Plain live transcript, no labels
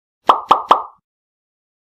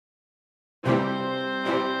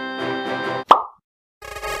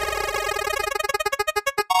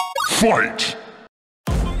Fight!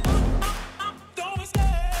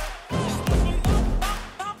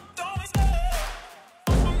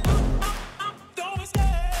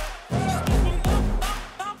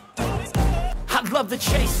 I love the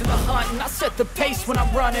chase and the hunt, and I set the pace when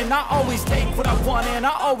I'm running. I always take what I want and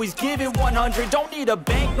I always give it 100. Don't need a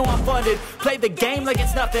bank, no I'm funded. Play the game like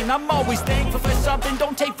it's nothing. I'm always thankful for something.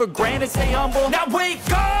 Don't take for granted, stay humble. Now wake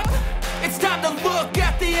up! It's time to look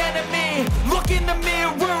at the enemy. Look in the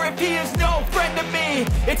mirror if he is no friend to me.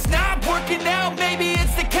 It's not working out, maybe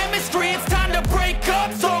it's the chemistry. It's time to break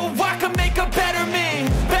up so I can make a better me.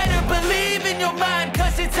 Better believe in your mind,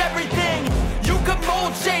 cause it's everything. You can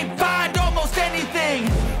mold, shape, find almost anything.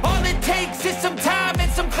 All it takes is some time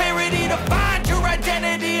and some clarity to find your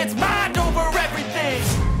identity. It's mind over everything.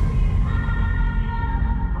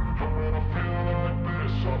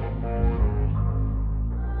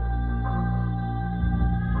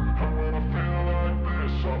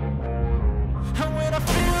 And when I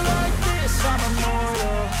feel like this, I'm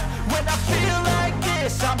immortal. When I feel like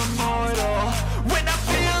this, I'm immortal. When I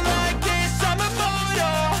feel like this, I'm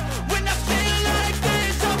immortal. When I feel like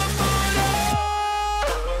this, I'm immortal.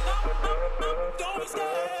 Don't be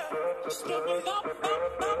scared. Just level up.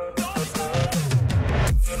 Don't be scared.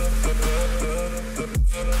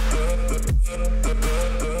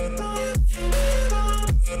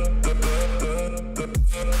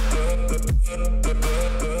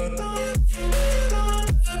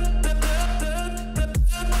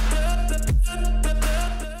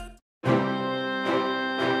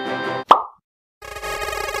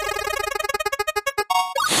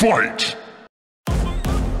 Fight!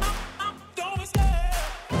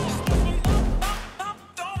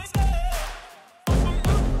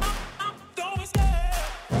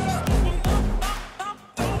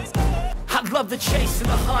 I love the chase and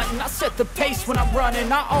the hunt, and I set the pace when I'm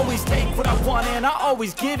running. I always take what I want and I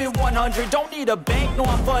always give it 100. Don't need a bank, no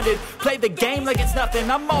I'm funded. Play the game like it's nothing.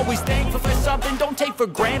 I'm always thankful for something. Don't take for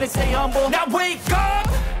granted, stay humble. Now wake up!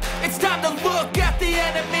 It's time to look at the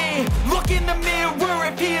enemy. Look in the mirror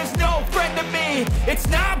if he is no friend to me. It's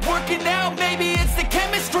not working out, maybe it's the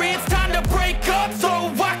chemistry. It's time to break up so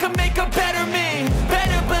I can make a better me.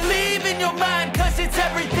 Better believe in your mind, cause it's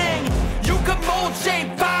everything. You can mold,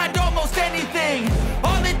 shape, find almost anything.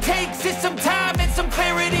 All it takes is some time and some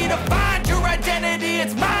clarity to find your identity.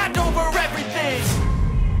 It's mind over everything.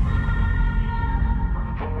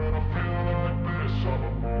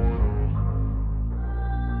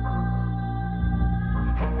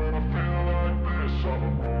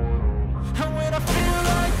 And when I feel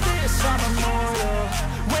like this, I'm immortal.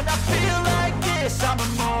 When I feel like this, I'm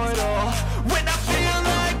immortal. When I feel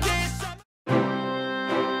like this,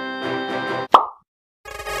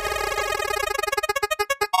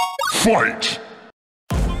 Fight!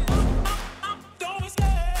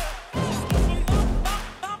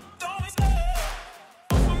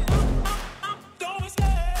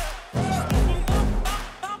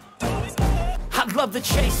 I love the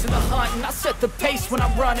chase and the hunt, and I set the pace when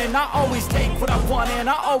I'm running. I always take what I want and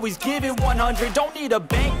I always give it 100. Don't need a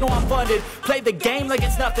bank, no I'm funded. Play the game like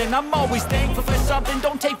it's nothing. I'm always thankful for something.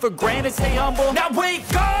 Don't take for granted, stay humble. Now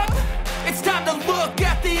wake up! It's time to look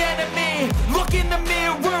at the enemy. Look in the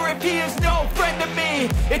mirror if he is no friend to me.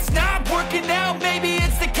 It's not working out, maybe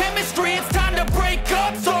it's the chemistry. It's time to break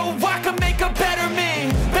up so I can make a better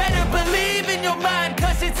me. Better believe in your mind,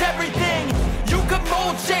 cause it's everything. You can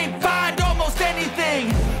mold, shape, find almost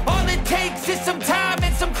anything. All it takes is some time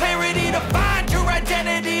and some clarity to find your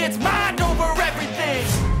identity. It's mind over everything.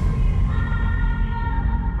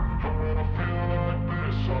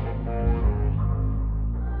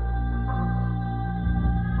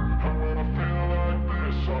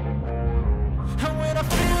 And when I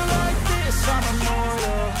feel like this, I'm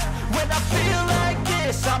immortal. When I feel like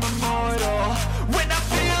this, I'm immortal. When I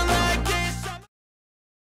feel like this,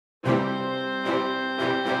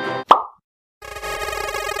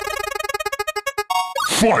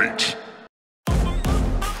 Fight!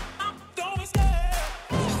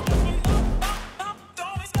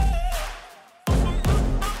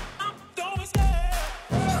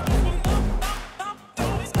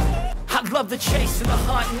 I love the chase and the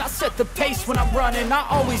hunt, and I set the pace when I'm running. I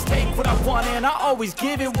always take what I want and I always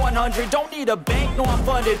give it 100. Don't need a bank, no I'm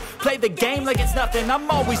funded. Play the game like it's nothing. I'm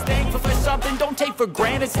always thankful for something. Don't take for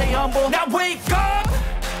granted, stay humble. Now wake up!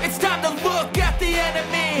 It's time to look at the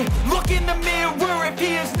enemy. Look in the mirror if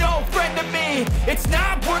he is no friend to me. It's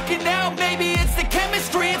not working out, maybe it's the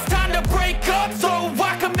chemistry. It's time to break up so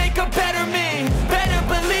I can make a better me. Better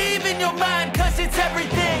believe in your mind, cause it's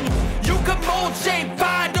everything. You can mold, shape,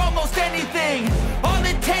 find almost anything. All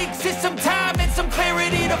it takes is some time and some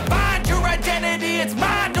clarity to find your identity. It's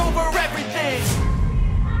mind over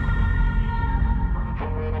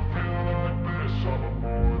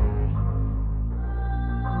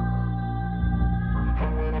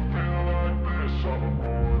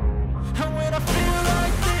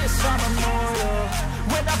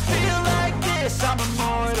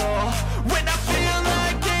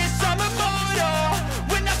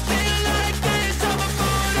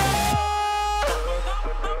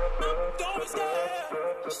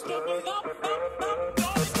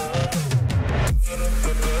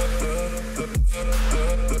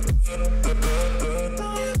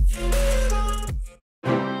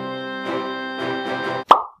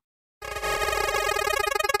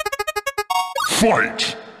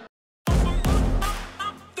Fight!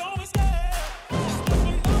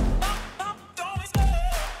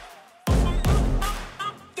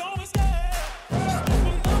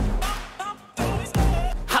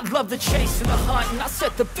 I love the chase and the hunt, and I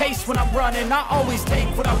set the pace when I'm running. I always take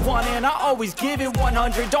what I want and I always give it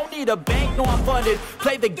 100. Don't need a bank, no I'm funded.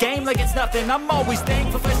 Play the game like it's nothing. I'm always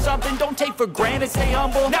thankful for something. Don't take for granted, stay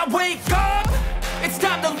humble. Now wake up! It's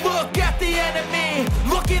time to look at the enemy.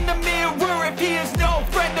 Look in the mirror if he is no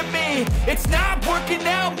friend to me. It's not working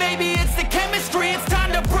out, maybe it's the chemistry. It's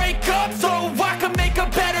time to break up so I can make a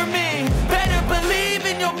better me. Better believe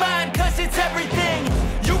in your mind, cause it's everything.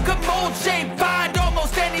 You can mold, shape, find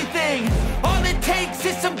almost anything. All it takes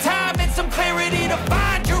is some time and some clarity to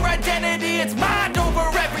find your identity. It's mind over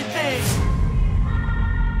everything.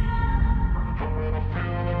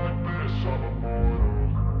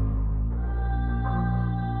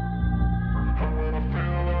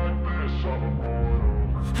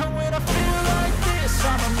 And when I feel like this,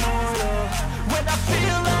 I'm immortal. When I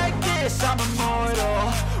feel like this, I'm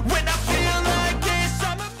immortal. When I feel like this,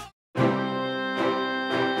 I'm immortal.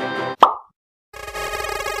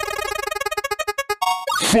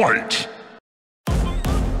 Fight!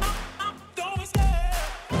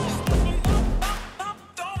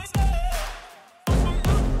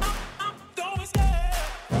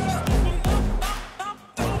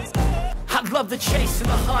 I love the chase and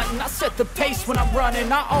the hunt, and I set the pace when I'm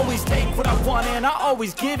running. I always take what I want and I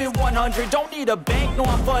always give it 100. Don't need a bank, no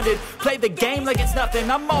I'm funded. Play the game like it's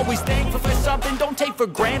nothing. I'm always thankful for something. Don't take for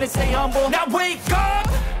granted, stay humble. Now wake up!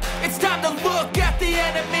 It's time to look at the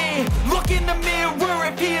enemy. Look in the mirror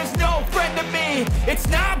if he is no friend to me. It's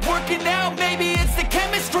not working out, maybe it's the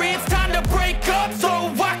chemistry. It's time to break up so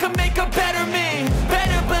I can make a better me.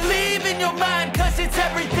 Better believe in your mind, cause it's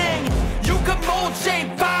everything. You can mold,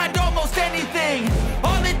 shape,